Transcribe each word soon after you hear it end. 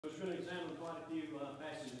going to examine quite a few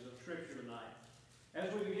passages of Scripture tonight.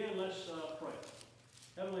 As we begin, let's pray.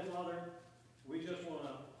 Heavenly Father, we just want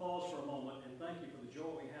to pause for a moment and thank you for the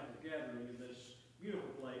joy we have of gathering in this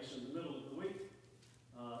beautiful place in the middle of the week.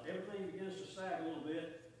 Everything begins to sag a little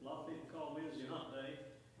bit. A lot of people call Wednesday hump day,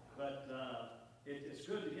 but it's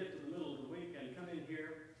good to get to the middle of the week and come in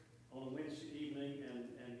here on a Wednesday evening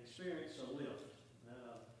and experience a lift.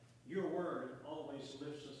 Your word always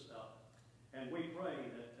lifts us up. And we pray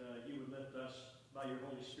that you would lift us by your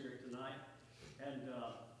Holy Spirit tonight and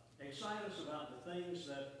excite us about the things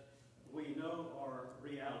that we know are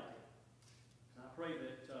reality. And I pray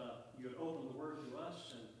that you would open the word to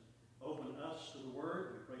us and open us to the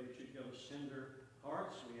word. We pray that you'd give us tender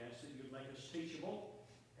hearts. We ask that you'd make us teachable.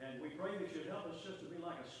 And we pray that you'd help us just to be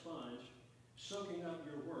like a sponge, soaking up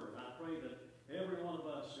your word. I pray that every one of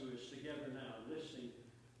us who is together now listening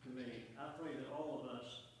to me, I pray that all of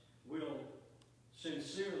us will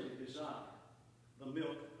sincerely desire the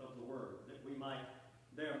milk of the word, that we might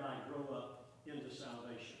thereby grow up into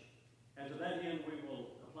salvation. And to that end, we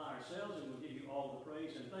will apply ourselves and we'll give you all the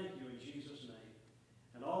praise and thank you in Jesus' name.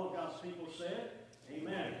 And all of God's people said,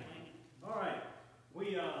 Amen. All right.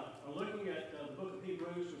 We are looking at the book of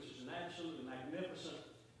Hebrews, which is an absolutely magnificent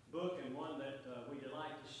book and one that we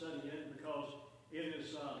delight to study in because it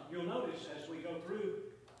is, you'll notice as we go through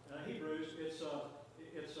Hebrews, it's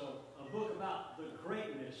a book about the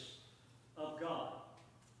greatness of God.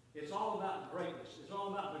 It's all about greatness. It's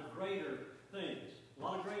all about the greater things. A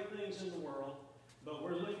lot of great things in the world, but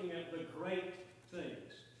we're looking at the great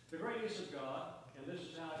things. The greatness of God, and this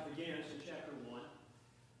is how it begins in chapter 1.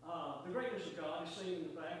 The greatness of God is seen in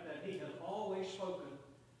the fact that He has always spoken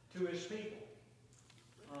to His people.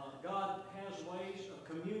 God has ways of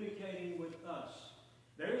communicating with us.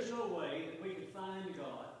 There is no way that we could find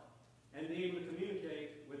God and be able to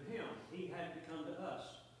communicate with Him. He had to come to us.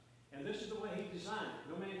 And this is the way He designed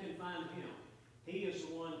it. No man can find Him. He is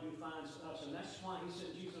the one who finds us. And that's why He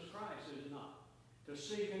sent Jesus Christ, is it not? To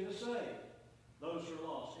seek and to save those who are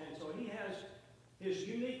lost. And so He has His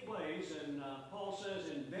unique ways, and Paul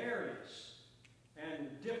says in various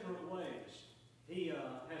and different ways, He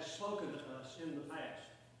has spoken to us in the past.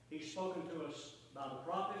 He's spoken to us by the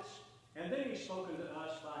prophets, and then He's spoken to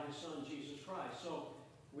us by His Son, Jesus Christ. So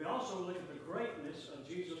we also look at the greatness of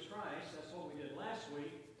Jesus Christ. That's what we did last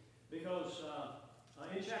week, because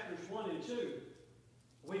in chapters 1 and 2,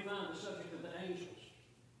 we find the subject of the angels.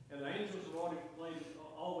 And the angels have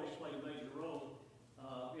always played a major role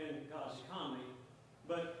in God's economy.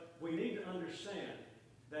 But we need to understand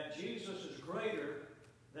that Jesus is greater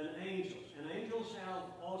than angels. And angels have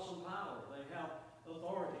awesome power. They have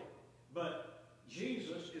authority. But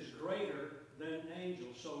Jesus is greater than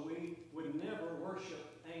angels. So we would never worship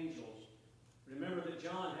angels. Remember that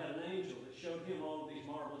John had an angel that showed him all of these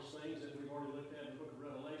marvelous things that we've already looked at in the book of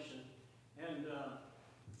Revelation. And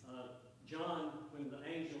John, when the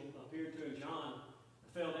angel appeared to him, John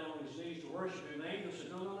fell down on his knees to worship him. The angel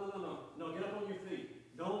said, no, get up on your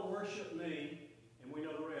feet. Don't worship me. And we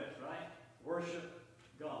know the rest, right? Worship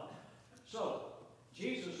God. So,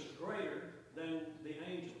 Jesus is greater than the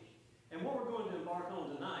angels. And what we're going to embark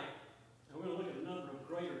on tonight, and we're going to look at a number of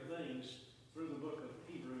greater things through the book of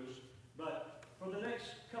Hebrews, but for the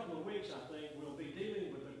next couple of weeks, I think, we'll be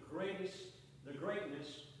dealing with the greatness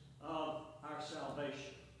of our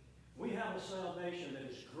salvation. We have a salvation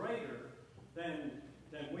that is greater than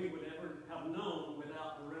we would ever have known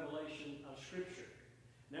without the revelation of Scripture.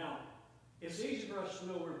 Now, it's easy for us to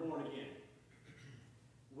know we're born again.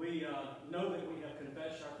 We know that we have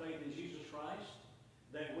confessed our faith in Jesus Christ,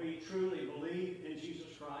 that we truly believe in Jesus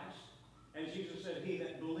Christ. And Jesus said, he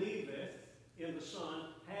that believeth in the Son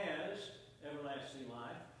has everlasting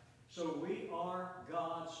life. So we are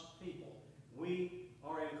God's people. We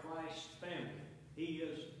are in Christ's family. He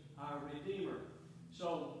is our Redeemer.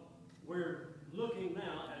 So we're looking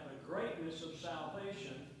now at the greatness of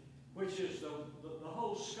salvation, which is the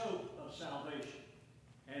whole scope of salvation.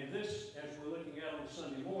 And this, as we're looking at on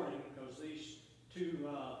Sunday morning, because these two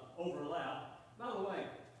overlap. By the way,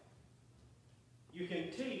 you can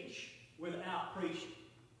teach without preaching.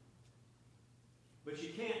 But you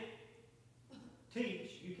can't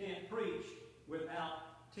teach, you can't preach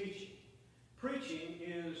without teaching. Preaching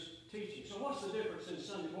is teaching. So what's the difference in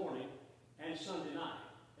Sunday morning and Sunday night?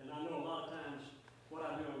 And I know a lot of times what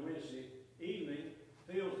I do on Wednesday evening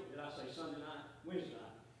feels, did I say Sunday night? Wednesday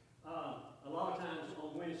night. A lot of times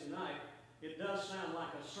on Wednesday night, it does sound like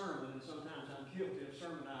a sermon, and sometimes I'm guilty of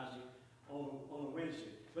sermonizing on a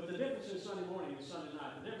Wednesday. But the difference in Sunday morning and Sunday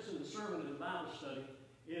night, the difference in the sermon and the Bible study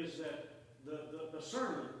is that the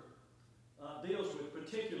sermon deals with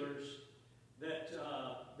particulars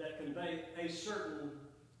that a certain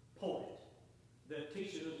point that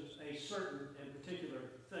teaches us a certain and particular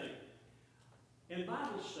thing. In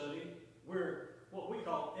Bible study, we're what we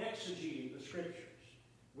call exegeting the Scriptures.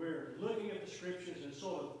 We're looking at the Scriptures and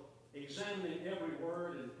sort of examining every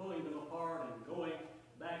word and pulling them apart and going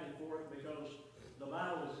back and forth, because the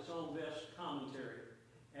Bible is its own best commentary.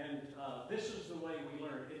 And this is the way we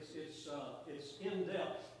learn. It's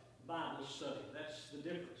in-depth Bible study. That's the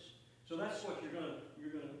difference. So that's what you're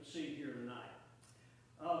going to see here tonight.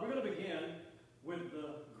 We're going to begin with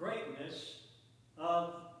the greatness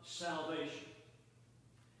of salvation.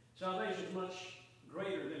 Salvation is much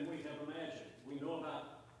greater than we have imagined. We know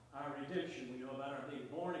about our redemption. We know about our being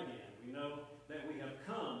born again. We know that we have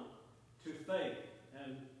come to faith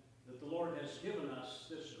and that the Lord has given us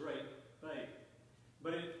this great faith.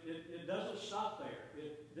 But it doesn't stop there.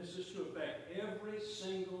 This is to affect every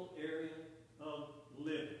single area of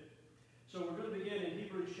living. So we're going to begin in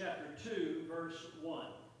Hebrews chapter 2, verse 1.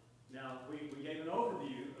 Now, we gave an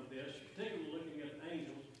overview of this, particularly looking at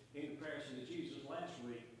angels in comparison to Jesus last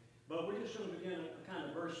week. But we're just going to begin a kind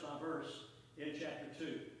of verse by verse in chapter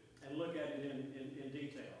 2 and look at it in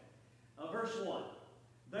detail. Verse 1,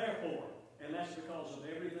 therefore, and that's because of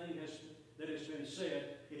everything that has been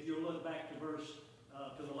said. If you look back to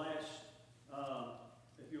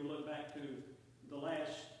the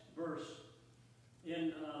last verse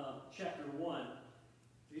in chapter 1,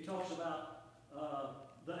 he talks about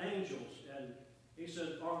the angels, and he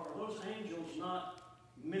said, are those angels not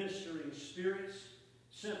ministering spirits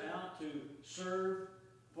sent out to serve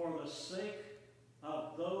for the sake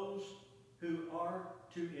of those who are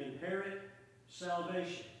to inherit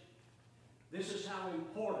salvation? This is how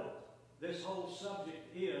important this whole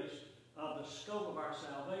subject is of the scope of our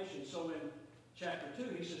salvation. So in chapter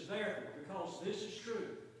 2, he says, therefore, because this is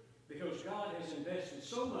true, because God has invested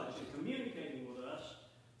so much in communicating with us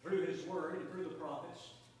through His Word and through the prophets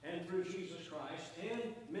and through Jesus Christ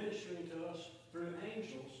and ministering to us through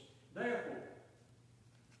angels, therefore,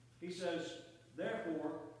 he says,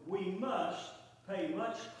 therefore, we must pay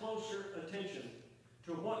much closer attention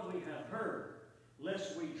to what we have heard,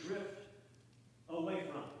 lest we drift away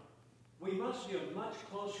from it. We must give much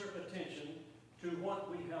closer attention to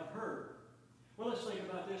what we have heard. Well, let's think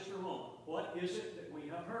about this for a moment. What is it that we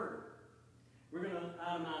have heard? We're going to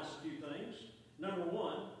itemize a few things. Number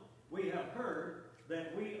one, we have heard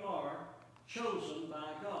that we are chosen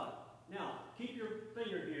by God. Now, keep your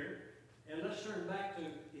finger here, and let's turn back to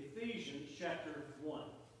Ephesians chapter 1,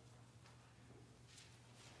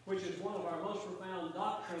 which is one of our most profound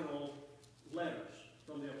doctrinal letters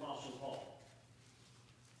from the Apostle Paul.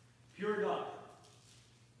 Pure doctrine.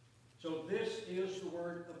 So this is the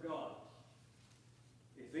Word of God.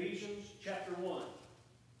 Ephesians chapter 1.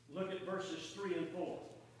 Look at verses 3 and 4.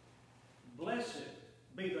 Blessed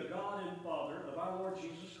be the God and Father of our Lord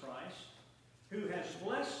Jesus Christ, who has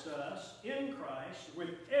blessed us in Christ with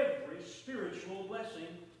every spiritual blessing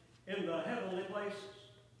in the heavenly places.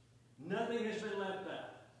 Nothing has been left out.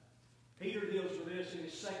 Peter deals with this in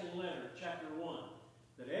his second letter, chapter 1,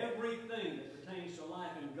 that everything that pertains to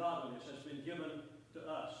life and godliness has been given to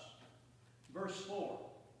us. Verse 4,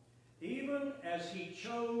 even as He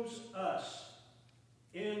chose us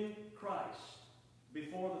in Christ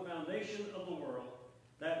before the foundation of the world,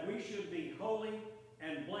 that we should be holy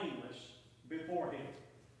and blameless before Him.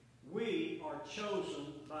 We are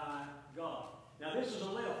chosen by God. Now this is a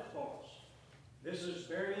lift for us. This is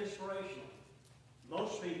very inspirational.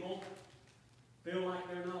 Most people feel like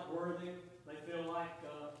they're not worthy. They feel like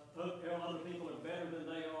other people are better than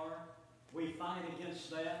they are. We fight against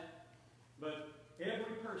that. But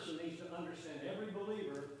every person needs to understand, every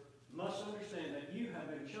believer must understand that you have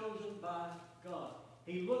been chosen by God.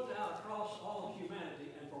 He looked out across all of humanity,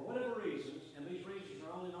 and for whatever reasons, and these reasons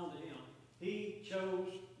are only known to Him, He chose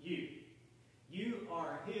you. You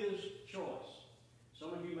are His choice.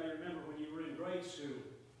 Some of you may remember when you were in grade school,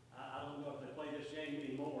 I don't know if they play this game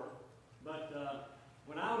anymore, but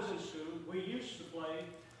when I was in school, we used to play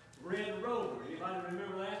Red Rover. Anybody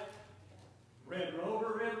remember that? Red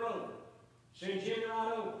Rover, Red Rover. Send Jimmy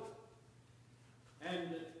right over.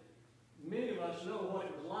 And many of us know what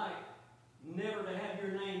it was like never to have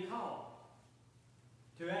your name called,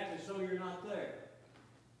 to act as though you're not there.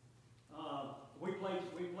 We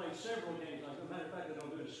played several games. As a matter of fact, they don't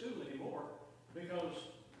do it at school anymore because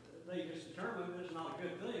they just determined it's not a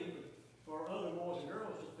good thing for other boys and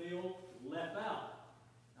girls to feel left out.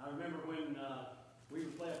 I remember when we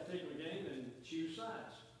would play a particular game and choose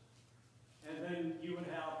sides. And then you would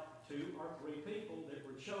have 2 or 3 people that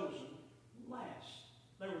were chosen last.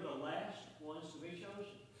 They were the last ones to be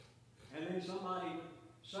chosen. And then somebody would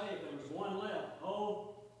say, if there was one left,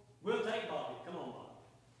 oh, we'll take take Bobby. Come on, Bob.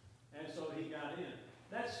 And so he got in.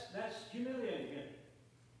 That's humiliating him.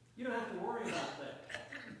 You don't have to worry about that.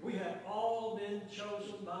 We have all been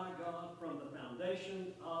chosen by God from the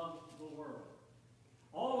foundation of the world.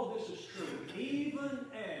 All of this is true, even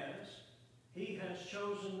as he has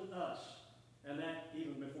chosen us, and that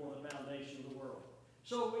even before the foundation of the world.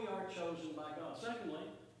 So we are chosen by God. Secondly,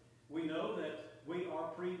 we know that we are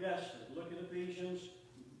predestined. Look at Ephesians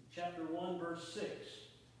chapter 1, verse 6.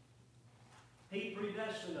 He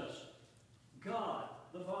predestined us. God,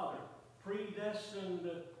 the Father, predestined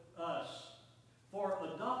us for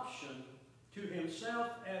adoption to himself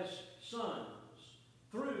as sons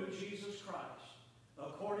through Jesus Christ,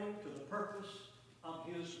 according to the purpose of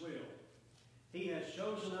his will. He has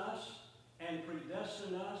chosen us and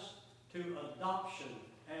predestined us to adoption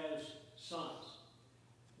as sons.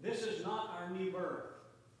 This is not our new birth.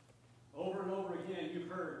 Over and over again, you've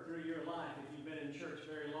heard through your life, if you've been in church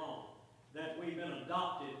very long, that we've been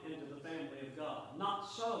adopted into the family of God. Not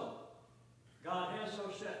so. God has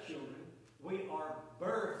no stepchildren. We are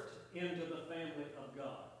birthed into the family of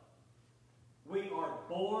God. We are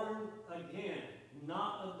born again,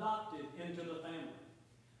 not adopted into the family.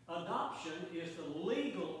 Adoption is the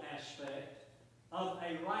legal aspect of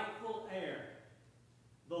a rightful heir.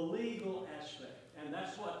 The legal aspect. And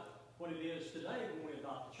that's what it is today when we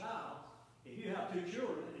adopt a child. If you have two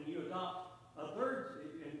children and you adopt a third,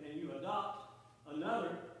 and you adopt another,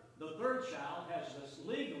 the third child has this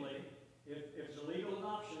legally, if it's a legal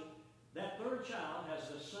adoption, that third child has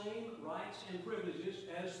the same rights and privileges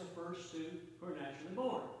as the first two who are naturally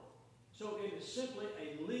born. So it is simply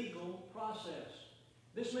a legal process.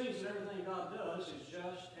 This means that everything God does is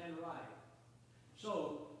just and right.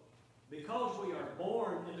 So, because we are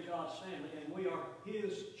born into God's family and we are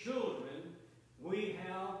his children, we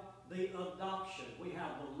have the adoption. We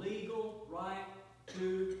have the legal right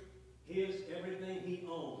to everything he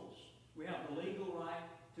owns. We have the legal right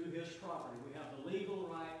to his property. We have the legal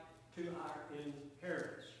right to our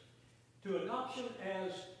inheritance. To adoption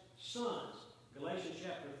as sons. Galatians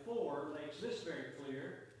chapter 4 makes this very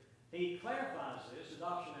clear. He clarifies this,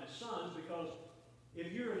 adoption as sons, because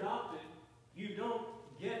if you're adopted, you don't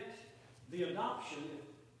get the adoption.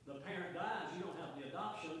 If the parent dies, you don't have the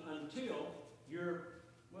adoption until you're,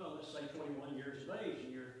 well, let's say 21 years of age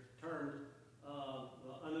and you're turned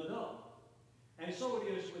an adult. And so it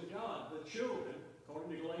is with God. The children,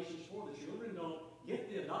 according to Galatians 4, the children don't get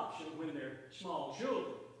the adoption when they're small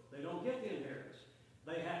children. They don't get the inheritance.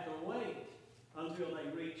 They have to wait until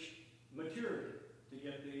they reach maturity to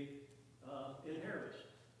get the inheritance.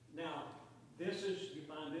 Now, you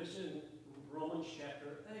find this in Romans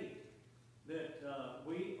chapter 8, that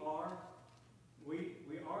we are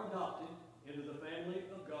adopted into the family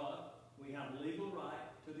of God. We have legal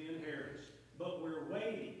right to the inheritance, but we're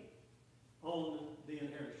waiting on the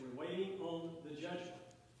inheritance. We're waiting on the judgment.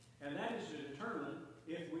 And that is to determine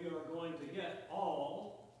if we are going to get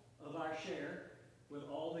all of our share with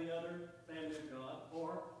all the other family of God,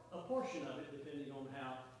 or a portion of it, depending on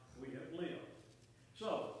how we have lived.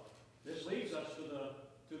 So, this leads us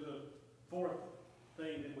to the fourth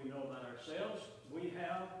thing that we know about ourselves. We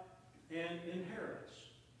have an inheritance.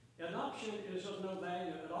 Adoption is of no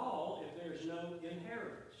value at all if there's no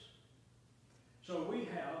inheritance. So we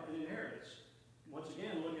have an inheritance. Once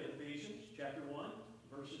again, look at Ephesians chapter 1,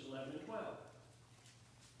 verses 11 and 12.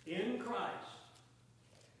 In Christ,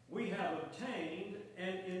 we have obtained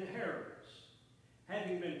an inheritance,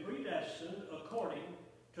 having been predestined according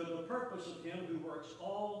to the purpose of him who works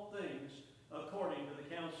all things according to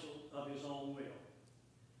the counsel of his own will.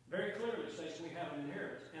 Very clearly it says we have an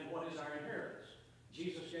inheritance. And what is our inheritance?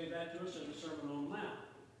 Jesus gave that to us in the Sermon on the Mount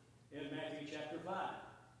in Matthew chapter 5.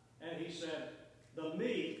 And he said, the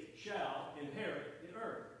meek shall inherit the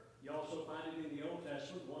earth. You also find it in the Old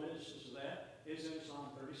Testament. One instance of that is in Psalm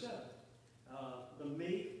 37. The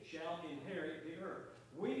meek shall inherit the earth.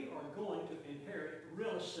 We are going to inherit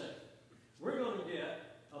real estate. We're going to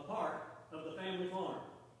get a part of the family farm.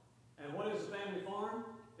 And what is the family farm?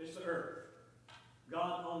 It's the earth.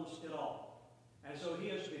 God owns it all. And so he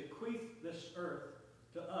has bequeathed this earth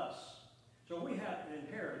to us. So we have an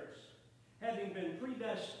inheritance, having been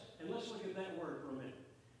predestined. And let's look at that word for a minute.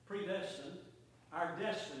 Predestined, our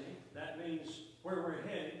destiny, that means where we're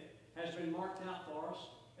headed, has been marked out for us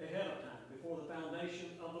ahead of time, before the foundation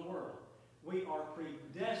of the world. We are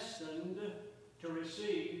predestined to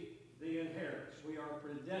receive the inheritance. We are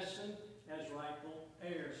predestined as rightful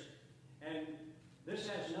heirs. And this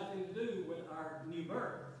has nothing to do with our new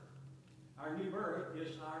birth. Our new birth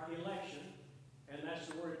is our election, and that's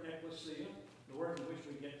the word ecclesia, the word in which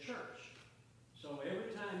we get church. So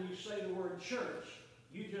every time you say the word church,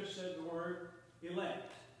 you just said the word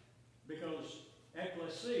elect, because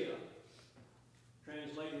ecclesia,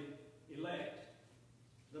 translated elect,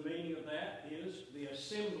 the meaning of that is the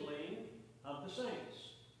assembling of the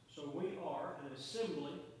saints. So we are an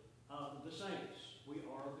assembly of the saints. We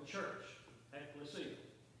are the church, ecclesia.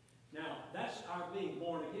 Now, that's our being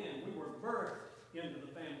born again. We were birthed into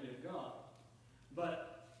the family of God.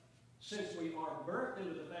 But since we are birthed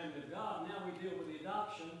into the family of God, now we deal with the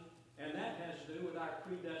adoption, and that has to do with our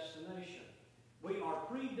predestination. We are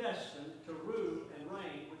predestined to rule and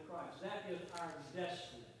reign with Christ. That is our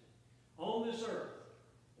destiny. On this earth,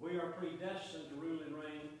 we are predestined to rule and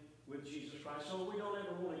reign with Jesus Christ. So we don't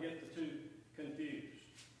ever want to get the two confused.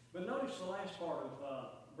 But notice the last part of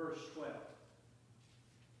verse 12.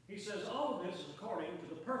 He says, all of this is according to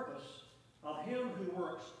the purpose of him who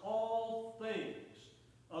works all things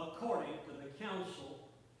according to the counsel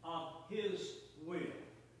of his will.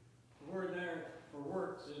 The word there for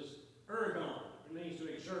works is ergon. It means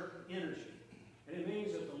to exert energy. And it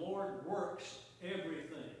means that the Lord works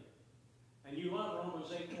everything. And you love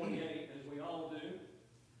Romans 8:28, as we all do.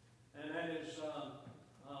 And that is,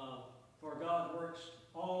 for God works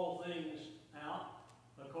all things out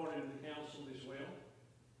according to the counsel of his will.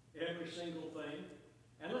 Every single thing.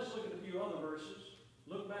 And let's look at a few other verses.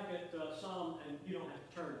 Look back at Psalm, and you don't have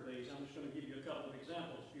to turn to these. I'm just going to give you a couple of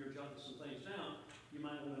examples. If you're jotting some things down, you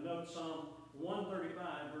might want to note Psalm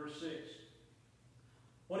 135, verse 6.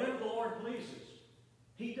 Whatever the Lord pleases,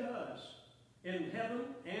 he does, in heaven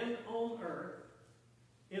and on earth,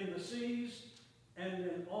 in the seas and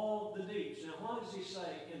in all the deeps. Now, why does he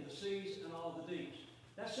say in the seas and all the deeps?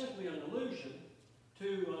 That's simply an allusion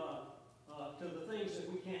to the things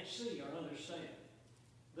that we can't see or understand.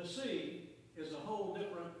 The sea is a whole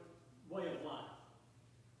different way of life.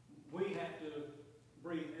 We have to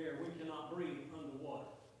breathe air. We cannot breathe underwater.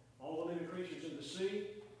 All the living creatures in the sea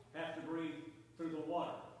have to breathe through the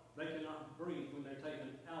water. They cannot breathe when they're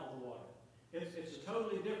taken out of the water. It's a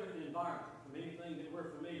totally different environment from anything that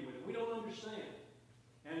we're familiar with. We don't understand.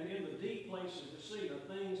 And in the deep places of the sea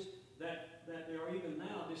are things that they are even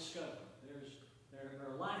now discovering. There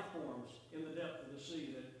are life forms in the depth of the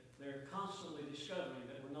sea that they're constantly discovering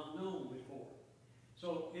that were not known before.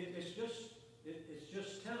 So it's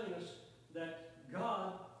just telling us that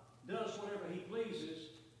God does whatever he pleases,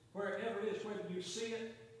 wherever it is, whether you see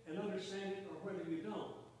it and understand it or whether you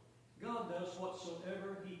don't. God does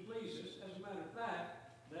whatsoever he pleases. As a matter of fact,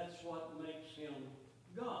 that's what makes him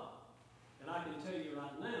God. And I can tell you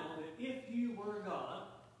right now that if you were God,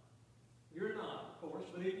 you're not, of course,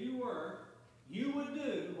 but if you were, you would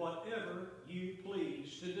do whatever you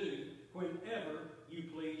please to do, whenever you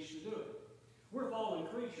please to do it. We're fallen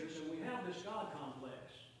creatures, and we have this God complex.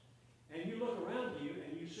 And you look around you,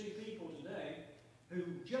 and you see people today who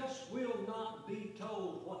just will not be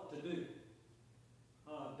told what to do.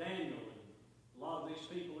 Daniel and a lot of these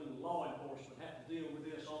people in law enforcement have to deal with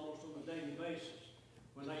this almost on a daily basis.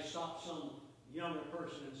 When they stop some younger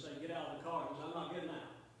person and say, get out of the car, and say, I'm not getting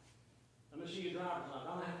out. Let me see your driver's license.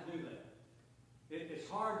 I don't have to do that. It's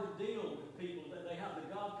hard to deal with people that they have the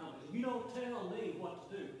God complex. You don't tell me what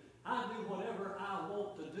to do. I do whatever I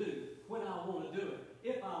want to do when I want to do it.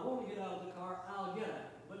 If I want to get out of the car, I'll get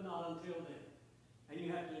out, but not until then. And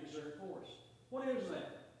you have to exert force. What is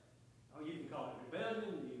that? Oh, you can call it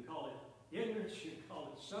rebellion, you can call it ignorance, you can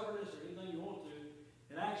call it stubbornness, or anything you want to.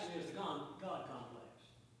 It actually is the God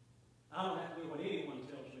complex. I don't have to do what anyone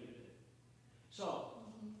tells me to do. So,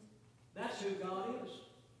 that's who God is.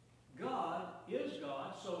 God is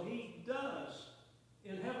God, so he does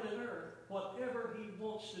in heaven and earth whatever he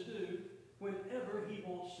wants to do, whenever he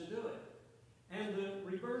wants to do it. And the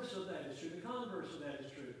reverse of that is true. The converse of that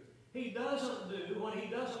is true. He doesn't do what he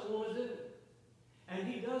doesn't want to do. And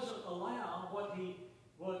he doesn't allow what he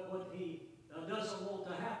doesn't want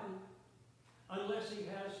to happen unless he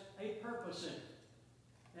has a purpose in it.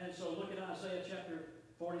 And so look at Isaiah chapter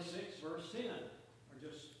 46, verse 10, or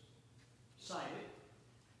just cite it.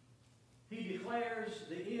 He declares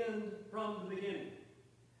the end from the beginning,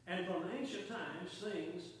 and from ancient times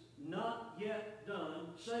things not yet done,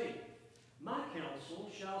 saying, my counsel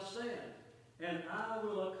shall stand, and I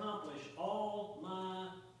will accomplish all my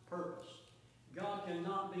purpose. God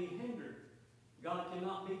cannot be hindered. God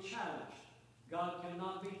cannot be challenged. God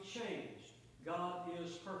cannot be changed. God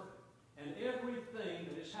is perfect. And everything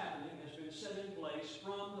that is happening has been set in place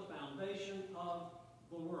from the foundation of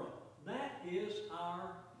the world. That is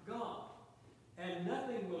our God. And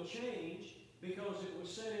nothing will change because it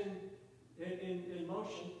was set in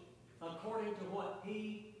motion according to what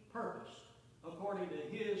he purposed, according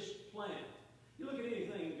to his plan. You look at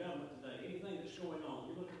anything in government today, anything that's going on,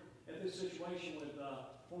 you look at this situation with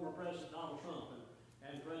former President Donald Trump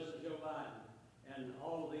and President Joe Biden and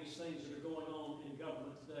all of these things that are going on in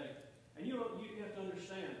government today. And you have to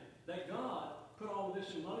understand that God put all of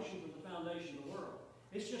this in motion from the foundation of the world.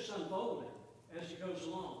 It's just unfolding as it goes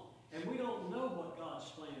along. And we don't know what God's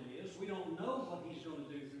plan is. We don't know what He's going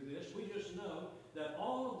to do through this. We just know that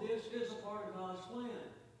all of this is a part of God's plan.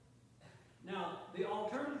 Now, the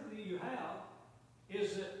alternative that you have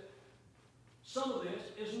is that some of this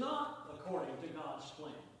is not according to God's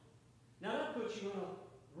plan. Now, that puts you in a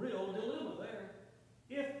real dilemma there.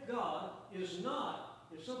 If God is not,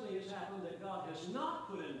 if something has happened that God has not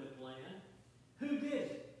put into the plan, who did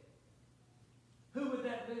it? Who would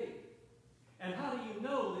that be? And how do you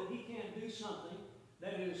know that He can't do something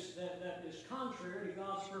that is contrary to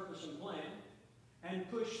God's purpose and plan and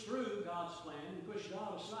push through God's plan and push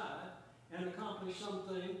God aside and accomplish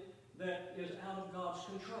something that is out of God's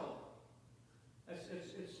control?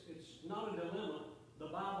 It's not a dilemma. The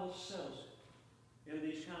Bible settles it in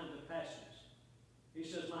these kinds of passages. He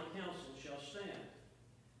says, my counsel shall stand,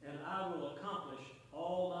 and I will accomplish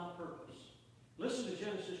all thy purpose. Listen to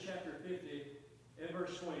Genesis chapter 50 and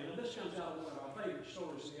verse 20. Now this comes out of one of our favorite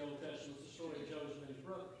stories in the Old Testament, the story of Joseph and his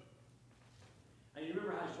brothers. And you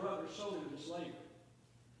remember how his brothers sold him into slavery.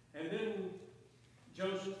 And then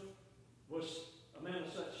Joseph was a man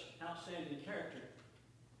of such outstanding character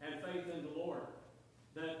and faith in the Lord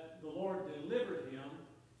that the Lord delivered him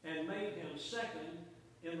and made him second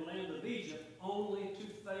in the land of Egypt only to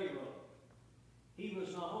Pharaoh. He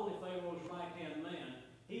was not only Pharaoh's right-hand man,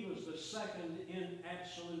 he was the second in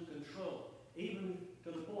absolute control, even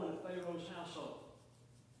to the point of Pharaoh's household.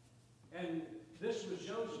 And this was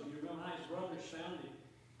Joseph. You remember how his brothers found him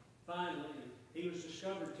finally, and he was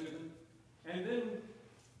discovered to them. And then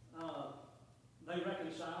they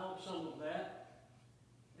reconciled some of that,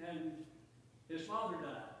 and his father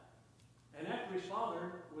died. And after his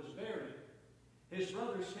father was buried, his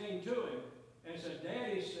brothers came to him and said,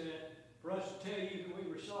 Daddy said for us to tell you that we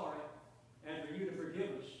were sorry and for you to forgive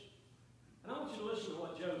us. And I want you to listen to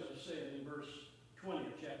what Joseph said in verse 20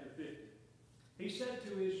 of chapter 50. He said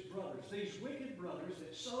to his brothers, these wicked brothers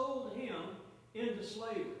that sold him into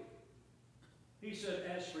slavery, he said,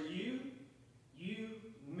 as for you, you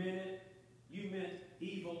meant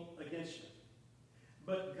evil against me.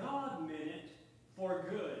 But God meant it for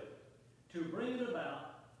good, to bring it about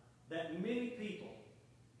that many people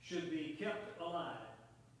should be kept alive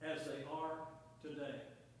as they are today.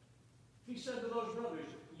 He said to those brothers,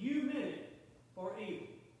 you meant it for evil.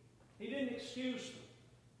 He didn't excuse them.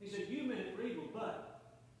 He said, you meant it for evil, but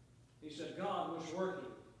he said God was working.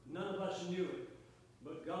 None of us knew it,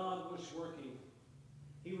 but God was working.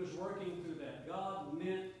 He was working through that. God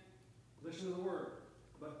meant, listen to the word,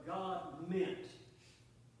 but God meant.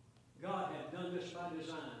 God had done this by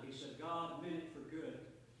design. He said God meant it for good,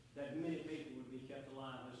 that many people would be kept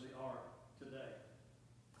alive as they are today.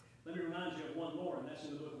 Let me remind you of one more, and that's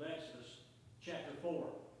in the book of Exodus, chapter 4.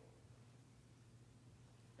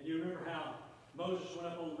 And you remember how Moses went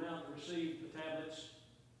up on the mountain to receive the tablets,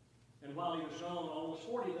 and while he was gone almost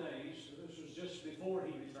 40 days, this was just before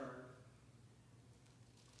he returned,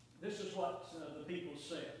 this is what the people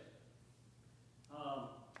said.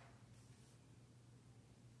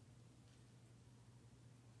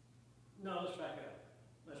 No, let's back up.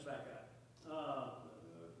 Let's back up.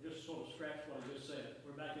 Just sort of scratch what I just said.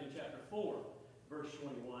 We're back in chapter 4, verse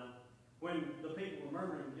 21, when the people were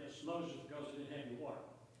murmuring against Moses because they didn't have any water.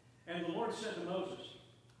 And the Lord said to Moses,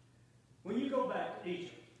 when you go back to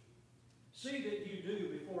Egypt, see that you do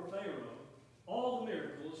before Pharaoh all the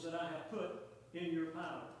miracles that I have put in your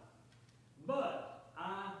power. But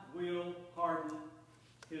I will harden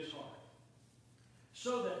his heart,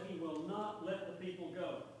 so that he will not let the people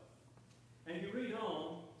go. And you read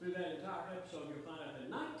on through that entire episode, you'll find out that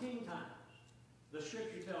 19 times the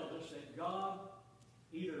Scripture tells us that God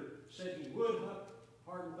either said he would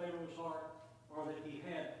harden Pharaoh's heart or that he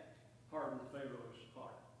had hardened Pharaoh's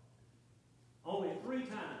heart. Only 3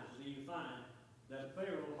 times do you find that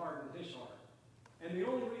Pharaoh hardened his heart. And the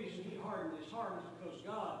only reason he hardened his heart is because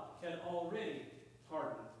God had already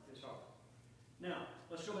hardened his heart. Now,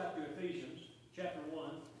 let's go back to Ephesians chapter 1,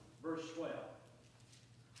 verse 12.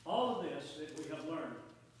 All of this that we have learned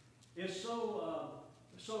is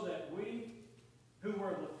so that we who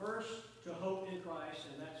were the first to hope in Christ,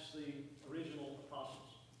 and that's the original apostles,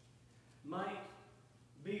 might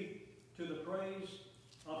be to the praise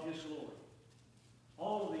of his glory.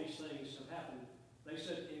 All of these things have happened. They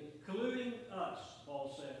said, including us,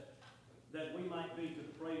 Paul said, that we might be to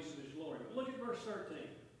the praise of his glory. But look at verse 13.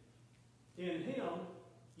 In him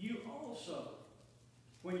you also,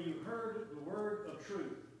 when you heard the word of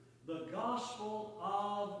truth, the gospel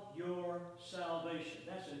of your salvation.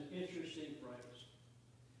 That's an interesting phrase.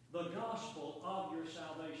 The gospel of your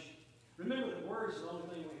salvation. Remember that words are the only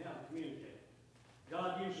thing we have to communicate.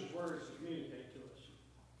 God uses words to communicate to us.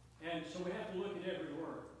 And so we have to look at every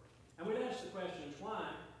word. And we'd ask the question, why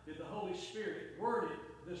did the Holy Spirit word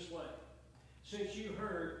it this way? Since you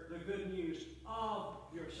heard the good news of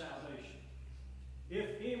your salvation.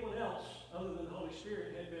 If anyone else other than the Holy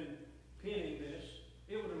Spirit had been penning this,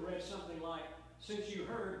 it would have read something like, since you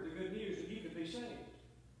heard the good news that you could be saved.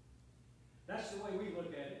 That's the way we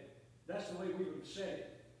look at it. That's the way we would have said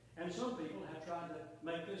it. And some people have tried to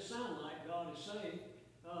make this sound like God is saying,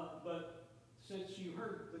 but since you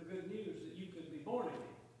heard the good news that you could be born again.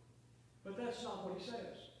 But that's not what he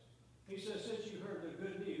says. He says, since you heard the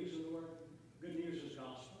good news, and the word good news is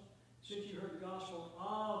gospel, since you heard the gospel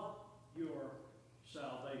of your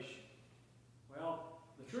salvation. Well,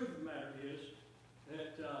 the truth of the matter is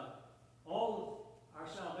that all of our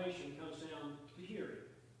salvation comes down to hearing.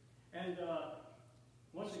 And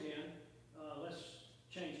once again, let's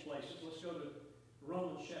change places. Let's go to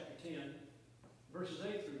Romans chapter 10, verses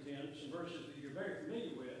 8 through 10, some verses that you're very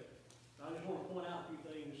familiar with. I just want to point out a few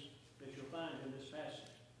things that you'll find in this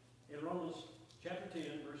passage. In Romans chapter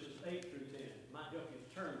 10, verses 8 through 10. It might help you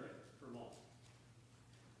to turn there for a moment.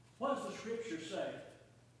 What does the Scripture say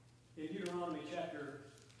in Deuteronomy chapter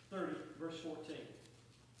 30, verse 14?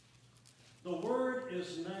 The word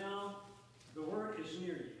is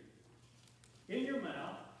near you, in your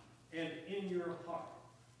mouth and in your heart.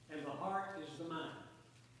 And the heart is the mind.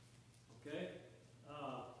 Okay?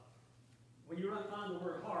 When you find the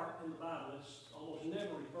word heart in the Bible, it's almost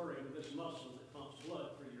never referring to this muscle that pumps blood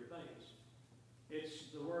through your veins.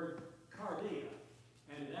 It's the word cardia,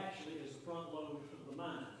 and it actually is the front lobe of the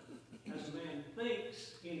mind. As a man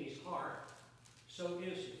thinks in his heart, so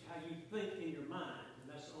is he. How you think in your mind,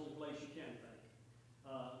 and that's the only place you can think.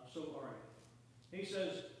 So are you. He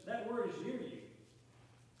says, that word is near you,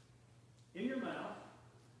 in your mouth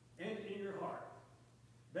and in your heart.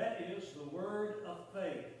 That is the word of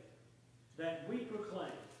faith that we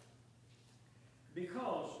proclaim.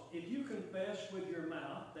 Because if you confess with your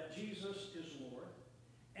mouth that Jesus is Lord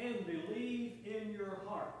and believe in your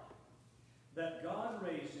heart that God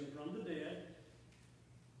raised him from the dead,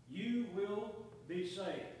 you will be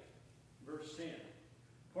saved. Verse 10.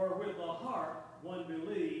 For with the heart one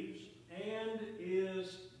believes and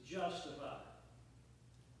is justified.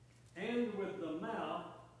 And with the mouth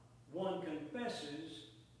one confesses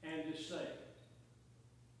and is saved.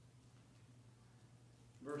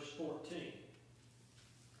 Verse 14.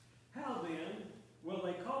 How then will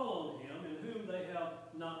they call on him in whom they have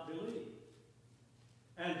not believed?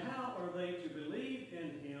 And how are they to believe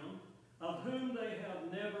in him of whom they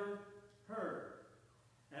have never heard?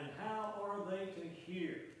 And how are they to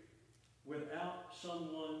hear without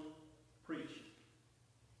someone preaching?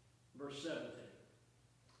 Verse 17.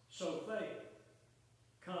 So faith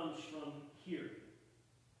comes from hearing,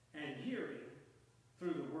 and hearing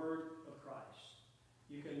through the word of Christ.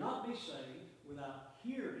 You cannot be saved without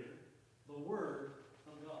hearing the word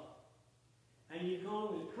of God. And you can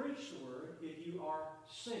only preach the word if you are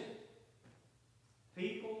sent.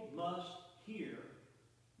 People must hear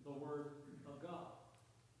the word of God.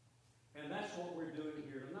 And that's what we're doing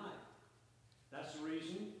here tonight. That's the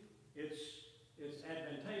reason it's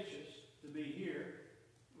advantageous to be here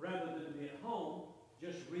rather than to be at home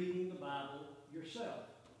just reading the Bible yourself.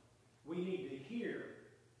 We need to hear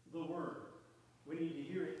the word. We need to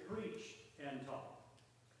hear it preached and taught.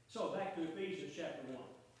 So back to Ephesians chapter 1.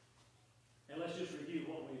 And let's just review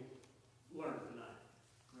what we've learned tonight.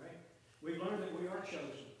 All right? We've learned that we are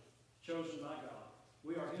chosen by God.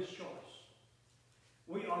 We are his choice.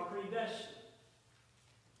 We are predestined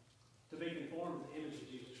to be conformed to the image of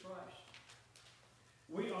Jesus Christ.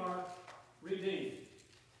 We are redeemed.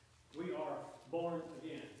 We are born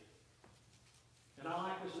again. And I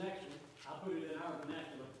like this next one. I put it in our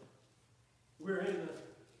vernacular. We're in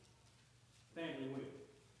the family wheel.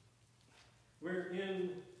 We're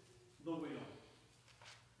in the wheel.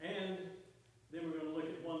 And then we're going to look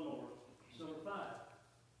at one more. It's number 5.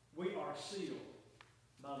 We are sealed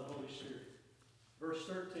by the Holy Spirit. Verse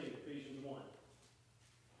 13, Ephesians 1.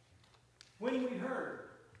 When we heard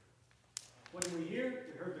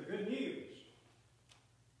the good news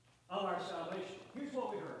of our salvation. Here's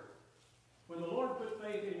what we heard. When the Lord put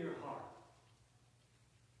faith in your heart,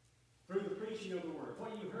 through the preaching of the word,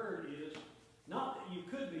 what you heard is not that you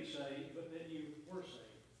could be saved, but that you were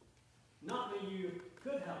saved. Not that you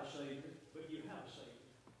could have a Savior, but you have a Savior.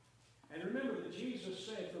 And remember that Jesus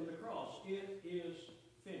said from the cross, it is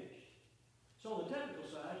finished. So on the technical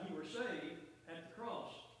side, you were saved at the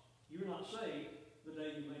cross. You're not saved the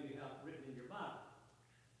day you maybe have written in your Bible.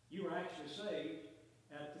 You were actually saved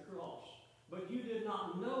at the cross. But you did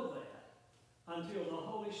not know that until the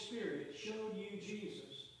Holy Spirit showed you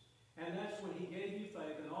Jesus. And that's when he gave you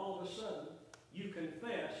faith, and all of a sudden, you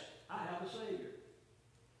confessed, I have a Savior.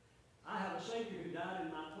 I have a Savior who died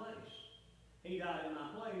in my place. He died in my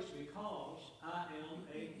place because I am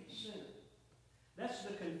a sinner. That's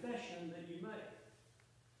the confession that you make.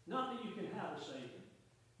 Not that you can have a Savior.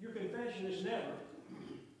 Your confession is never,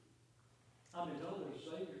 I've been told there's a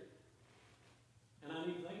Savior. And I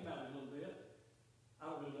need to think about it a little bit. I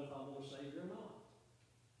don't really know if I want a Savior or not.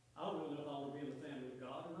 I don't really know if I want to be in the family of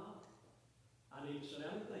God or not. I need to sit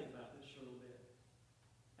down and think about this for a little bit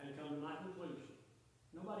and come to my conclusion.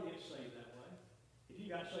 Nobody gets saved that way. If you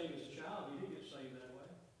got saved as a child, you didn't get saved that way.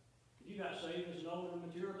 If you got saved as an older and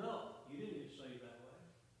mature adult, you didn't get saved that way.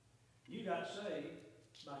 You got saved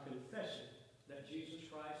by confessing that Jesus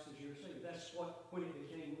Christ is your Savior. That's when it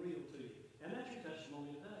became real to you. And that's your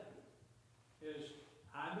testimony today, is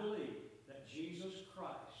I believe that Jesus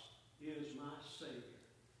Christ is my Savior,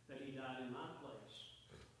 that he died in my place,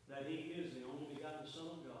 that he is the only begotten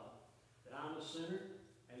Son of God, that I'm a sinner,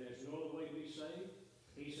 and there's no other way to be saved.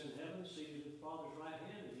 He's in heaven, seated at the Father's right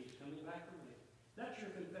hand, and he's coming back for me. That's your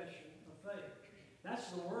confession of faith. That's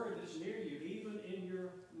the word that's near you, even in your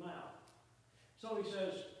mouth. So he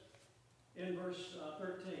says in verse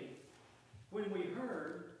 13, when we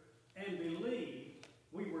heard and believed,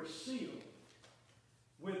 we were sealed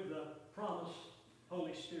with the promised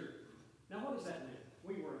Holy Spirit. Now what does that mean?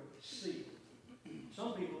 We were sealed.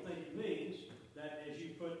 Some people think it means that as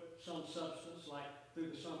you put some substance, like through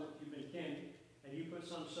the summer you've been canning, and you put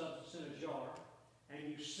some substance in a jar, and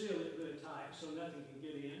you seal it really tight so nothing can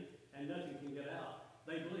get in and nothing can get out.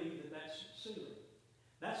 They believe that that's sealing.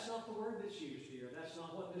 That's not the word that's used here. That's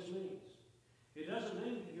not what this means. It doesn't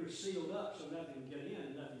mean that you're sealed up so nothing can get in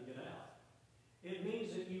and nothing can get out. It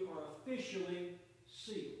means that you are officially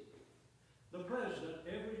sealed. The president,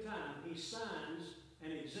 every time he signs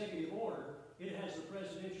an executive order, it has the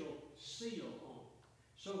presidential seal on it.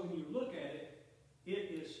 So when you look at it,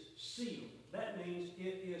 it is sealed. That means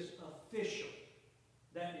it is official.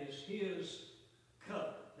 That is his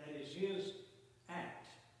covenant. That is his act.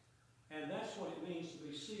 And that's what it means to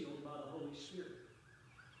be sealed by the Holy Spirit.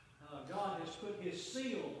 God has put his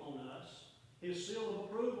seal on us, his seal of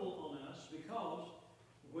approval on us, because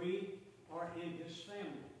we are in his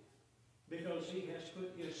family. Because he has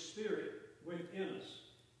put his Spirit within us.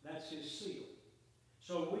 That's his seal.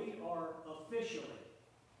 So we are officially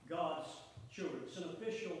God's children. It's an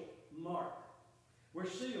official mark. We're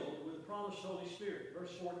sealed with the promised Holy Spirit.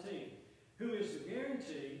 Verse 14. Who is the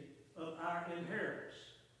guarantee of our inheritance.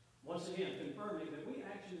 Once again, confirming that we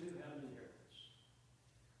actually do have an inheritance.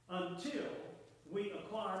 Until we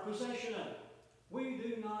acquire possession of it. We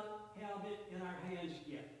do not have it in our hands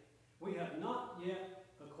yet. We have not yet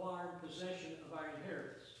acquired possession of our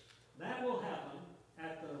inheritance. That will happen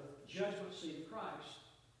at the judgment seat of Christ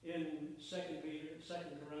in 2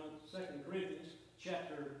 Corinthians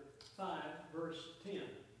chapter 5, verse 10.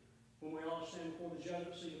 When we all stand before the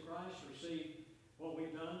judgment seat of Christ, receive what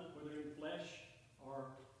we've done, whether in flesh or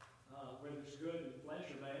whether it's good in flesh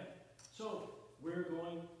or bad. So we're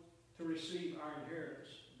going to receive our inheritance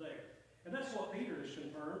there. And that's what Peter has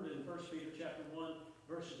confirmed in 1 Peter chapter 1,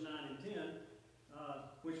 verses 9 and 10,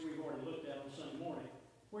 which we've already looked at on Sunday morning,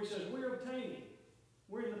 where he says we're obtaining.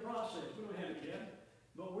 We're in the process. We don't have it yet.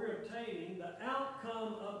 But we're obtaining the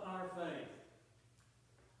outcome of our faith.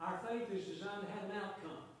 Our faith is designed to have an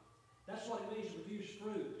outcome. That's what it means to produce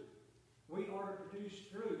fruit. We are to produce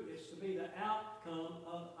fruit. It's to be the outcome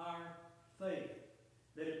of our faith.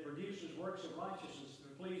 That it produces works of righteousness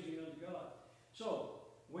that are pleasing unto God. So,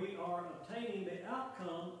 we are obtaining the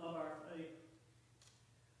outcome of our faith.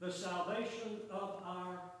 The salvation of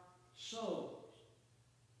our souls.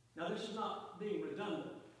 Now, this is not being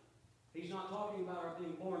redundant. He's not talking about our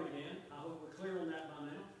being born again. I hope we're clear on that by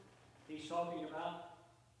now. He's talking about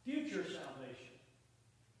future salvation.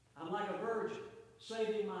 I'm like a virgin,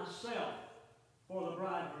 saving myself for the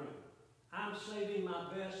bridegroom. I'm saving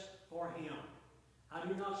my best for him. I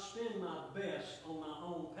do not spend my best on my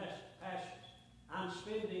own passions. I'm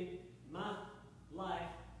spending my life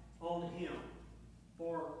on him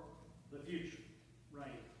for the future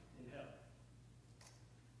reign in heaven.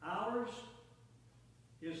 Ours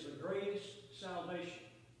is the greatest salvation.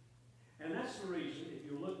 And that's the reason, if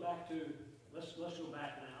you look back to, let's go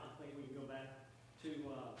back now. I think we can go back to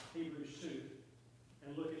Hebrews 2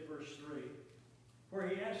 and look at verse 3, where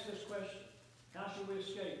he asks this question: how shall we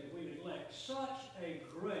escape if we neglect such a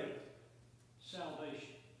great salvation?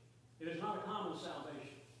 It is not a common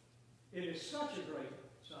salvation. It is such a great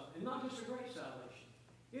salvation. And not just a great salvation.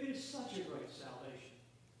 It is such a great salvation.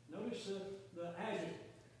 Notice the adjective.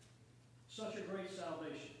 Such a great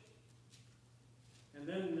salvation. And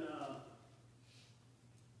then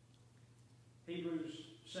Hebrews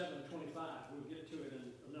 7:25. We'll get to it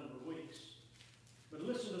in a number of weeks. But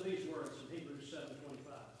listen to these words in Hebrews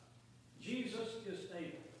 7:25. Jesus is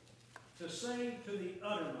able to save to the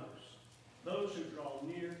uttermost those who draw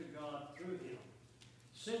near to God through him,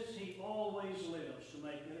 since he always lives to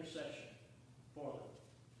make intercession for them.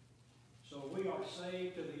 So we are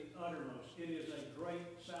saved to the uttermost. It is a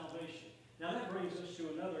great salvation. Now that brings us to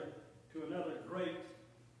another great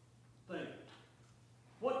thing.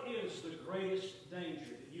 What is the greatest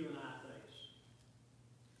danger that you and I face?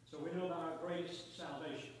 So we know about our greatest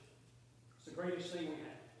salvation. It's the greatest thing we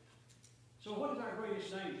have. So what is our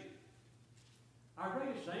greatest danger? Our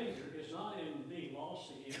greatest danger is not in being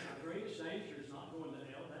lost again. Our greatest danger is not going to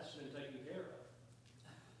hell. That's been taken care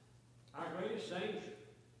of. Our greatest danger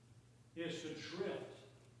is to drift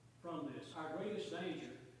from this. Our greatest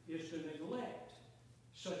danger is to neglect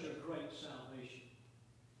such a great salvation.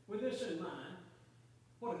 With this in mind,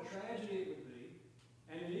 what a tragedy it would be,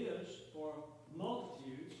 and it is for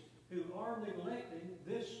multitudes who are neglecting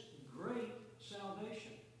this great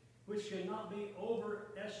salvation, which cannot be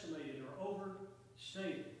overestimated or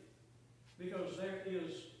overstated, because there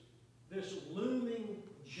is this looming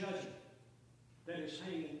judgment that is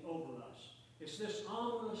hanging over us. It's this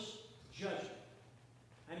ominous judgment.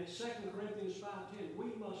 And in 2 Corinthians 5:10,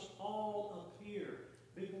 we must all appear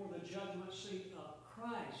before the judgment seat of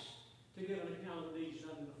Christ to give an account of deeds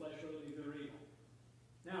done in the flesh, whether they be good or evil.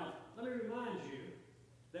 Now, let me remind you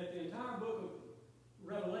that the entire book of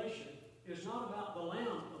Revelation is not about the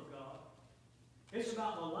Lamb of God. It's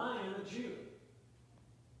about the Lion of Judah.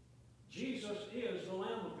 Jesus is the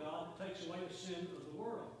Lamb of God that takes away the sin of the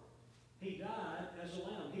world. He died as a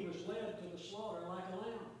lamb. He was led to the slaughter like a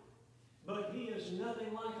lamb. But he is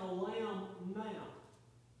nothing like a lamb now.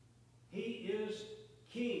 He is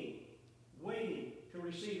king, waiting to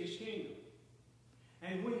receive his kingdom.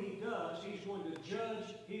 And when he does, he's going to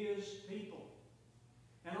judge his people.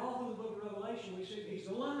 And all through the book of Revelation, we see he's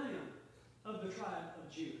the Lion of the tribe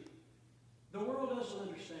of Judah. The world doesn't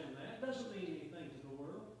understand that. It doesn't mean anything to the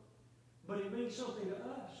world. But it means something to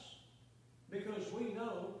us, because we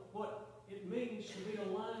know what it means to be a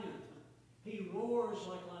lion. He roars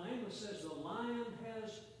like a lion. Amos says the lion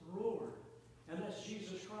has roared. And that's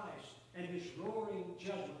Jesus Christ and his roaring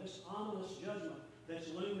judgment, this ominous judgment that's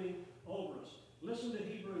looming over us. Listen to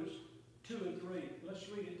Hebrews 2 and 3. Let's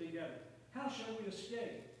read it together. How shall we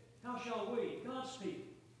escape? How shall we, God's people,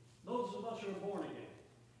 those of us who are born again,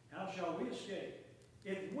 how shall we escape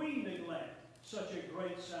if we neglect such a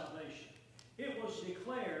great salvation? It was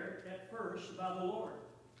declared at first by the Lord,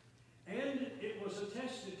 and it was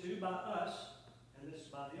attested to by us, and this is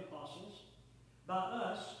by the apostles, by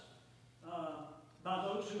us, by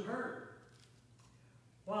those who heard.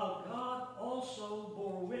 While God also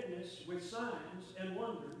bore witness with signs and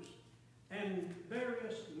wonders and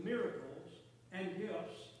various miracles and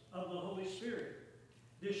gifts of the Holy Spirit,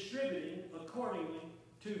 distributing accordingly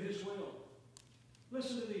to his will.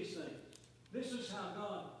 Listen to these things. This is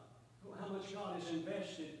how much God has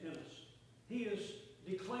invested in us. He has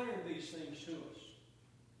declared these things to us.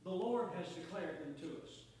 The Lord has declared them to us.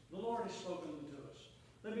 The Lord has spoken them to us.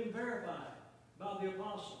 They've been verified by the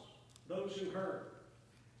apostles, those who heard.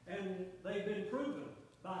 And they've been proven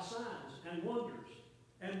by signs and wonders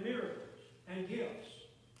and miracles and gifts.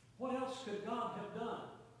 What else could God have done?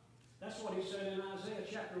 That's what he said in Isaiah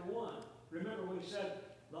chapter 1. Remember when he said,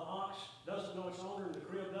 the ox doesn't know its owner and the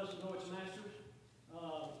crib doesn't know its master's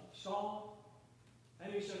stall?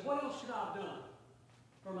 And he said, what else could I have done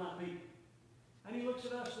for my people? And he looks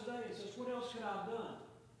at us today and says, what else could I have done?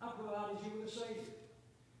 I provided you with a Savior.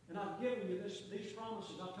 And I've given you these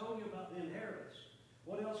promises. I've told you about the inheritance.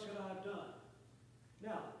 What else could I have done?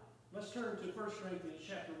 Now, let's turn to 1 Corinthians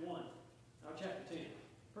chapter 1, or chapter 10.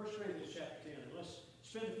 1 Corinthians chapter 10. And let's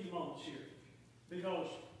spend a few moments here. Because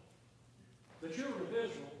the children of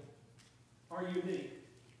Israel are unique.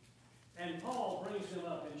 And Paul brings them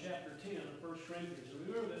up in chapter 10 of 1 Corinthians. And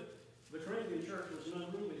remember that the Corinthian church was an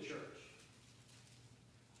unruly church,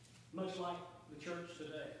 much like the church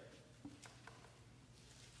today.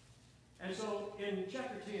 And so in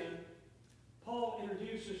chapter 10, Paul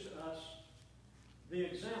introduces to us the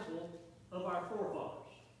example of our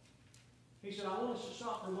forefathers. He said, I want us to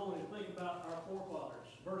stop for a moment and think about our forefathers.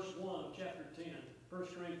 Verse 1 of chapter 10, 1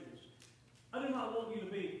 Corinthians. I do not want you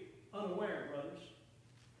to be unaware, brothers,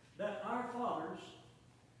 that our fathers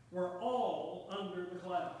were all under the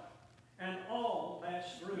cloud, and all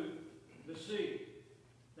passed through the sea.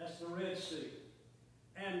 That's the Red Sea.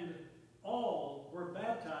 And all were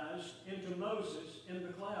baptized into Moses in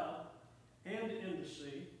the cloud and in the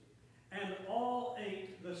sea, and all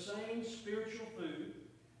ate the same spiritual food,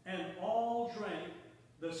 and all drank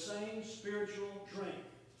the same spiritual drink.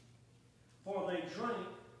 For they drank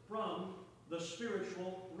from the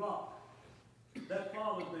spiritual rock that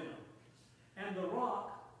followed them. And the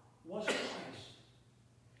rock was Christ.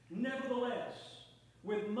 Nevertheless,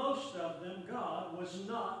 with most of them God was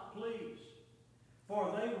not pleased,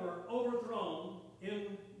 for they were overthrown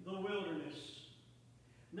in the wilderness.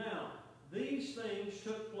 Now, these things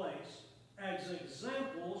took place as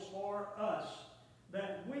examples for us,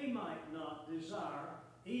 that we might not desire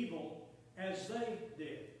evil as they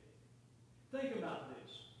did. Think about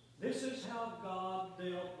this. This is how God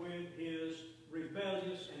dealt with his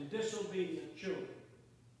rebellious and disobedient children.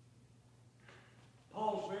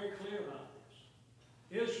 Paul's very clear about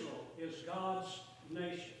this. Israel is God's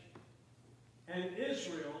nation. And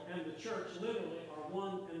Israel and the church literally are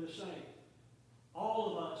one and the same.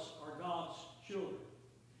 All of us are God's children.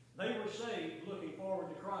 They were saved looking forward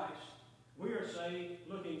to Christ. We are saved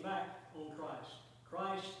looking back on Christ.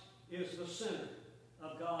 Christ is the center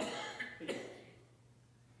of God's people.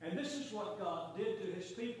 And this is what God did to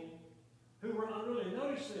his people who were unruly.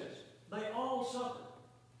 Notice this. They all suffered.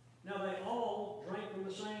 Now, they all drank from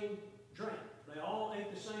the same drink. They all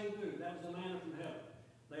ate the same food. That was the manna from heaven.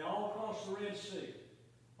 They all crossed the Red Sea.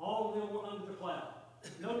 All of them were under the cloud.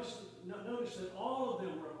 Notice that all of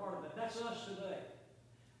them were a part of that. That's us today.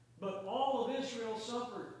 But all of Israel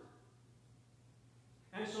suffered.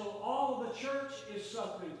 And so all of the church is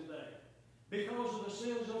suffering today because of the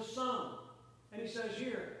sins of some. And he says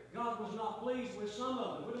here, God was not pleased with some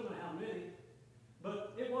of them. We don't know how many.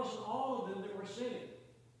 But it wasn't all of them that were sinning.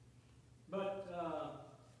 But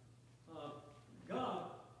God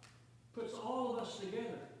puts all of us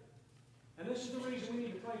together. And this is the reason we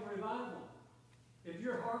need to pray for revival. If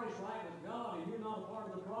your heart is right with God and you're not a part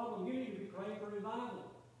of the problem, you need to be praying for revival.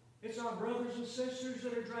 It's our brothers and sisters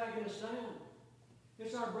that are dragging us down.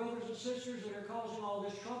 It's our brothers and sisters that are causing all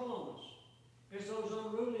this trouble on us. It's those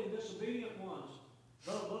unruly and disobedient ones.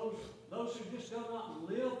 Those who just do not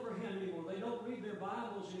live for him anymore. They don't read their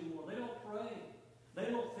Bibles anymore. They don't pray.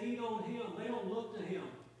 They don't feed on him. They don't look to him.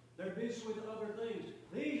 They're busy with other things.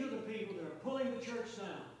 These are the people that are pulling the church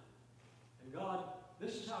down. And God,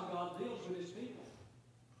 this is how God deals with his people.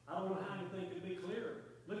 I don't know how anything could be clearer.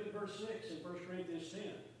 Look at verse 6 in 1 Corinthians 10.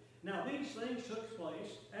 Now these things took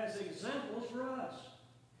place as examples for us,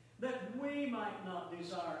 that we might not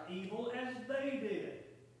desire evil as they did.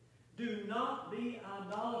 Do not be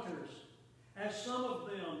idolaters, as some of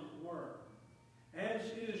them were. As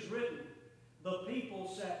it is written, the people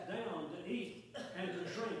sat down to eat and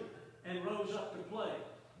to drink and rose up to play.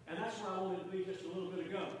 And that's where I wanted to be just a little bit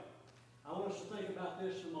ago. I want us to think about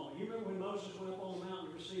this for a moment. You remember when Moses went up on the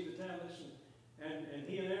mountain to receive the tablets, and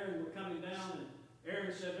he and Aaron were coming down, and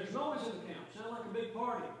Aaron said, "There's noise in the camp. Sounds like a big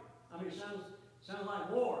party. I mean, it sounds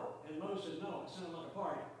like war." And Moses said, "No, it sounded like a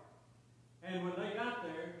party." And when they got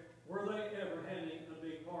there, were they ever having a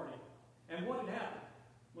big party? And what had happened?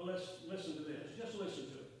 Well, let's listen to this. Just listen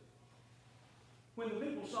to it. When the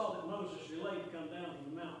people saw that Moses delayed to come down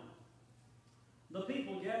from the mountain, the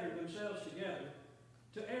people gathered themselves together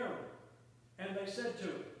to Aaron, and they said to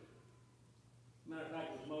him, matter of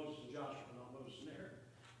fact, it was Moses and Joshua, not Moses and Aaron.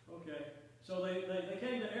 Okay, so they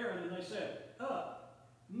came to Aaron and they said, "Up,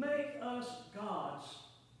 make us gods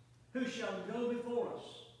who shall go before us."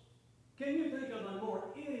 Can you think of a more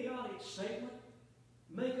idiotic statement?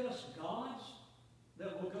 Make us gods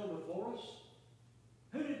that will go before us?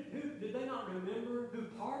 Who did they not remember who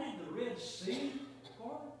parted the Red Sea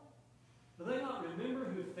for them? Do they not remember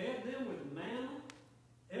who fed them with manna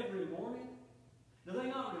every morning? Do they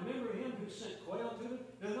not remember him who sent quail to them?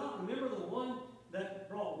 Do they not remember the one that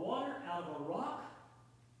brought water out of a rock?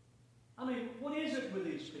 I mean, what is it with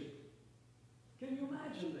these people? Can you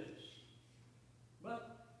imagine this?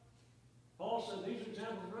 But Paul said these are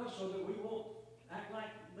examples for us so that we won't act like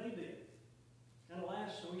they did. And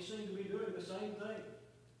alas, we seem to be doing the same thing.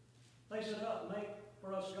 They said, "Up, make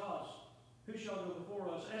for us gods, who shall go before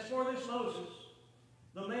us. As for this Moses,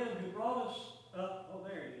 the man who brought us up," oh,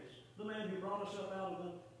 there it is, "the man who brought us up out of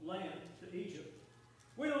the land to Egypt.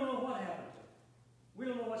 We don't know what happened to him. We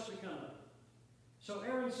don't know what's become of him." So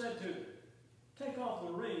Aaron said to them, "Take off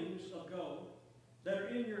the rings of gold that are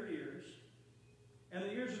in your ears, and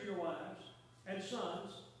the ears of your wives, and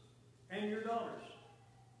sons, and your daughters,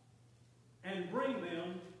 and bring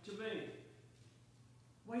them to me."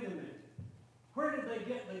 Wait a minute. Where did they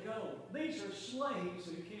get the gold? These are slaves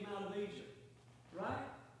who came out of Egypt, right?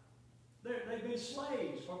 They've been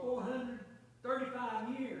slaves for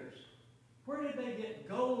 435 years. Where did they get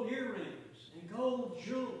gold earrings and gold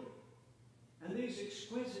jewelry and these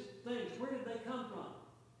exquisite things? Where did they come from?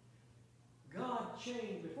 God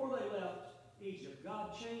changed, before they left Egypt,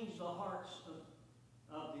 God changed the hearts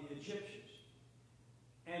of the Egyptians.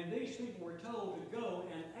 And these people were told to go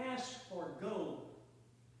and ask for gold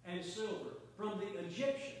and silver from the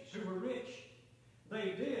Egyptians who were rich.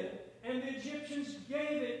 They did, and the Egyptians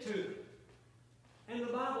gave it to them. And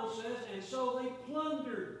the Bible says, and so they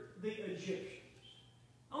plundered the Egyptians.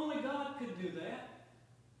 Only God could do that.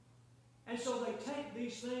 And so they take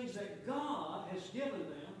these things that God has given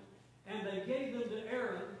them, and they gave them to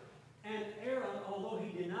Aaron. And Aaron, although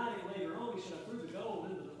he denied it later on, he said, I threw the gold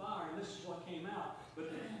into the fire, and this is what came out.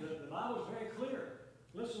 But the Bible is very clear.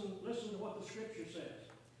 Listen to what the Scripture says.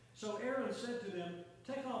 So Aaron said to them,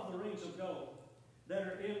 take off the rings of gold that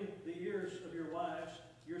are in the ears of your wives,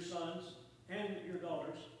 your sons, and your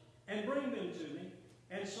daughters, and bring them to me.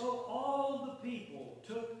 And so all the people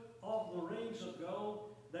took off the rings of gold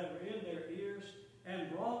that were in their ears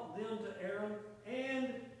and brought them to Aaron,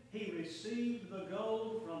 and he received the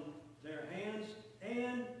gold from their hands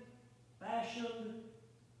and fashioned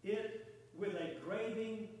it with a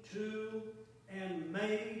graving tool and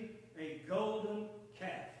made a golden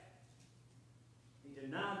calf. He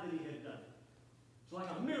denied that he had done it. It's like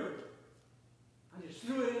a miracle. I just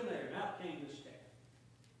threw it in there, and out came this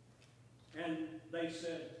calf. And they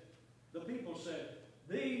said, the people said,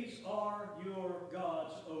 these are your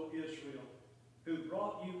gods, O Israel, who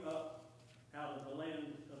brought you up out of the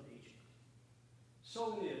land of Egypt.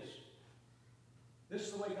 So it is. This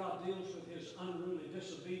is the way God deals with his unruly,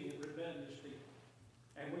 disobedient, rebellious people.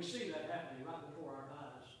 And we see that happening right before our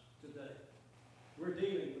eyes today. We're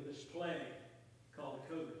dealing with this plague called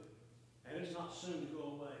COVID. And it's not soon to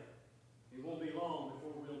go away. It won't be long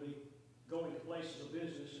before we'll be going to places of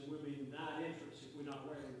business and we'll be denied entrance if we're not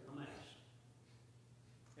wearing a mask.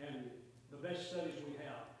 And the best studies we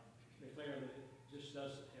have declare that it just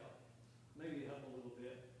doesn't help. Maybe help a little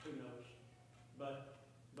bit, who knows. But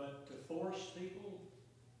to force people,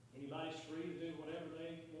 anybody's free to do whatever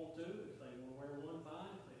they want to. If they want to wear one,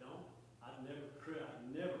 fine. If they don't, I'd never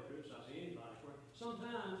criticize anybody for it.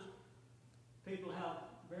 Sometimes people have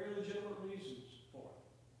very legitimate reasons for it.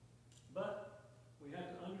 But we have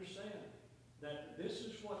to understand that this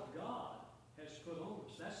is what God has put on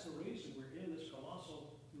us. That's the reason we're in this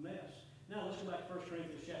colossal mess. Now let's go back to 1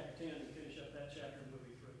 Corinthians chapter 10 and finish up that chapter and we'll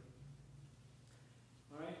be through.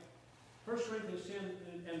 All right? 1 Corinthians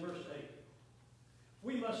 10 and verse 8.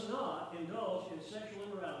 We must not indulge in sexual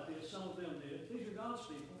immorality as some of them did. These are God's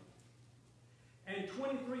people. And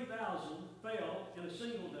 23,000 fell in a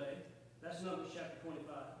single day. That's Numbers chapter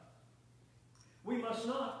 25. We must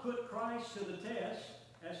not put Christ to the test,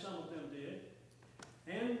 as some of them did,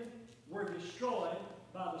 and were destroyed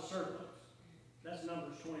by the serpents. That's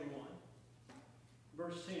Numbers 21.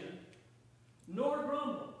 Verse 10. Nor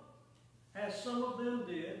grumble, as some of them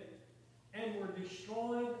did, and were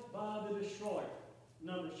destroyed by the destroyer.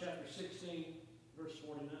 Numbers chapter 16, verse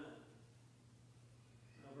 49.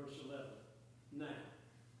 Verse 11. Now,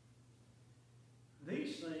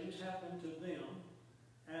 these things happened to them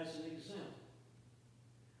as an example.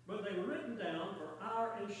 But they were written down for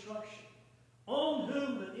our instruction, on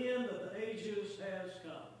whom the end of the ages has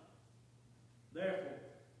come. Therefore,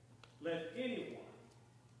 let anyone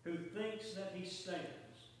who thinks that he stands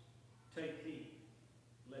take heed,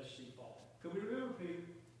 lest he fall. Could we remember Peter?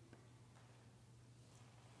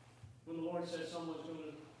 When the Lord said someone's going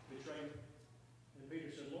to betray him, and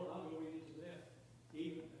Peter said, Lord, I'll go with you to death.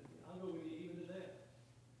 I'll go with you even to death.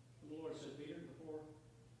 And the Lord said, Peter, before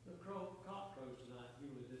the cock crows tonight, you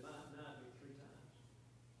will deny me 3 times.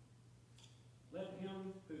 Let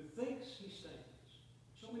him who thinks he stands.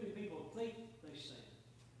 So many people think they stand.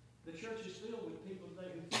 The church is filled with people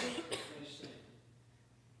today who think they stand.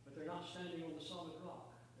 But they're not standing on the solid rock.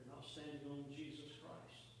 They're not standing on Jesus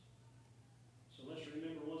Christ. So let's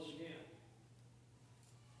remember once again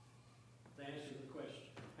the answer to the question.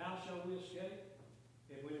 How shall we escape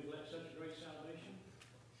if we neglect such a great salvation?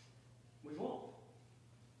 We won't.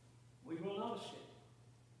 We will not escape.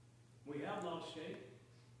 We have not escaped,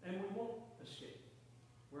 and we won't escape.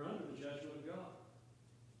 We're under the judgment of God.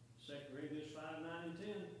 2 Corinthians 5, 9, and 10.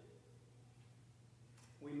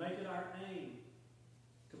 We make it our aim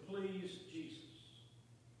to please Jesus,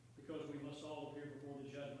 because we must all appear before the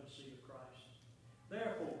judgment seat of Christ.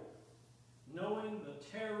 Therefore, knowing the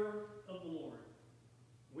terror of the Lord,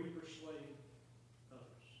 we persuade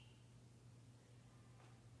others.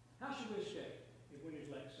 How should we escape if we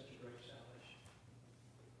neglect such a great salvation?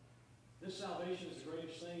 This salvation is the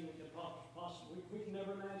greatest thing we can We can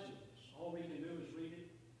never imagine this. All we can do is read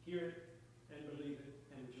it, hear it, and believe it,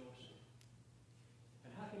 and rejoice in it.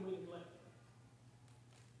 And how can we neglect it?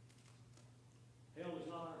 Hell is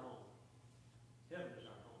not our home. Heaven is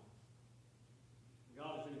our home.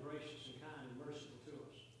 God has been gracious and kind and merciful to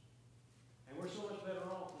us. And we're so much better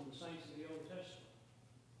off than the saints in the Old Testament.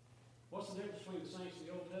 What's the difference between the saints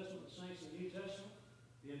in the Old Testament and the saints in the New Testament?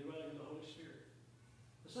 The indwelling of the Holy Spirit.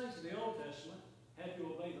 The saints in the Old Testament had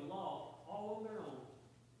to obey the law all on their own.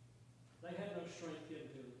 They had no strength given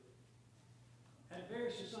to them. At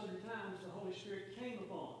various and sundry times, the Holy Spirit came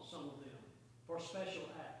upon some of them for special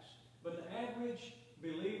acts. But the average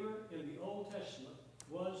believer in the Old Testament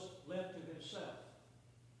was left to himself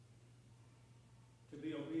to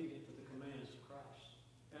be obedient to the commands of Christ.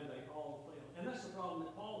 And they all failed. And that's the problem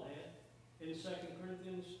that Paul had in 2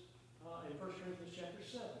 Corinthians, in 1 Corinthians chapter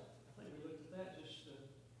 7. I think we looked at that just a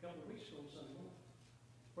couple of weeks ago on Sunday morning.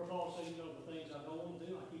 Where Paul said, the things I don't want to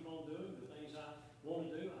do, I keep on doing. The things I want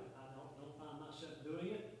to do, I don't find myself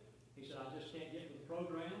doing it. He said, I just can't get with the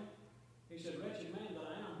program. He said, wretched man that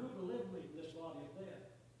I am, who will deliver me from this body of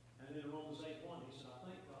death? And then in Romans 8:1, he said, I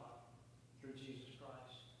thank God through Jesus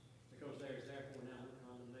Christ, because there is therefore now no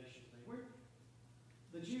condemnation for me.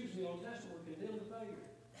 The Jews in the Old Testament were condemned to failure.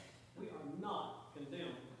 We are not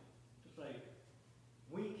condemned to failure.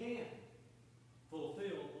 We can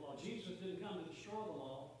fulfill the law. Jesus didn't come to destroy the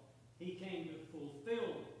law. He came to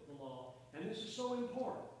fulfill the law. And this is so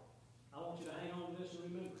important. I want you to hang on to this and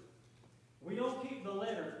remember. We don't keep the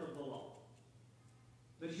letter of the law.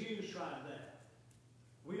 The Jews tried that.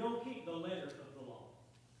 We don't keep the letter of the law.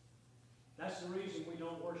 That's the reason we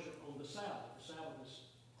don't worship on the Sabbath. The Sabbath is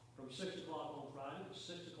from 6 o'clock on Friday to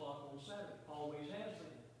 6 o'clock on Saturday. Always has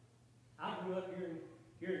been. I grew up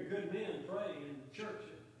hearing good men pray in church.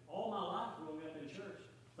 All my life growing up in church.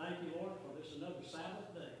 Thank you, Lord, for this another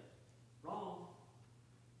Sabbath day. Wrong.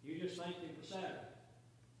 You just thanked Him for Saturday.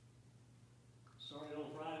 Started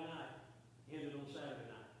on Friday night, ended on Saturday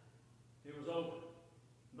night. It was over.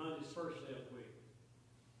 Monday's first day of the week.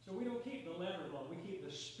 So we don't keep the letter of the law. We keep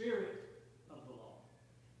the spirit of the law.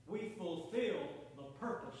 We fulfill the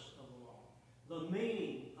purpose of the law, the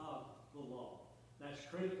meaning of the law. That's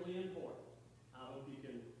critically important. I hope you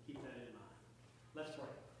can keep that in mind. Let's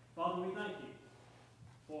pray. Father, we thank you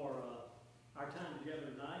for our time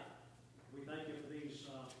together tonight. We thank you for these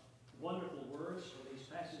wonderful words, for these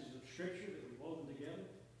passages of Scripture that we've woven together.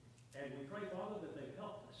 And we pray, Father, that they've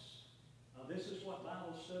helped us. This is what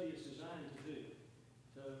Bible study is designed to do,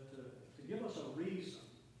 to give us a reason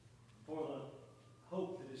for the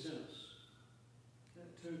hope that is in us,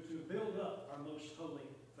 to build up our most holy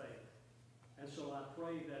faith. And so I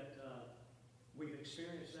pray that we've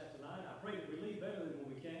experienced that tonight. I pray that we leave better than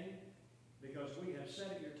when we came, because we have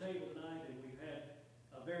sat at your table tonight and we've had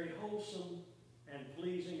a very wholesome and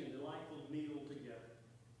pleasing and delightful meal together.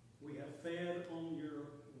 We have fed on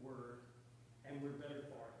your word, and we're better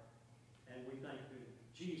for it. And we thank you in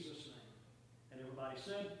Jesus' name. And everybody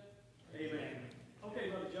said, amen.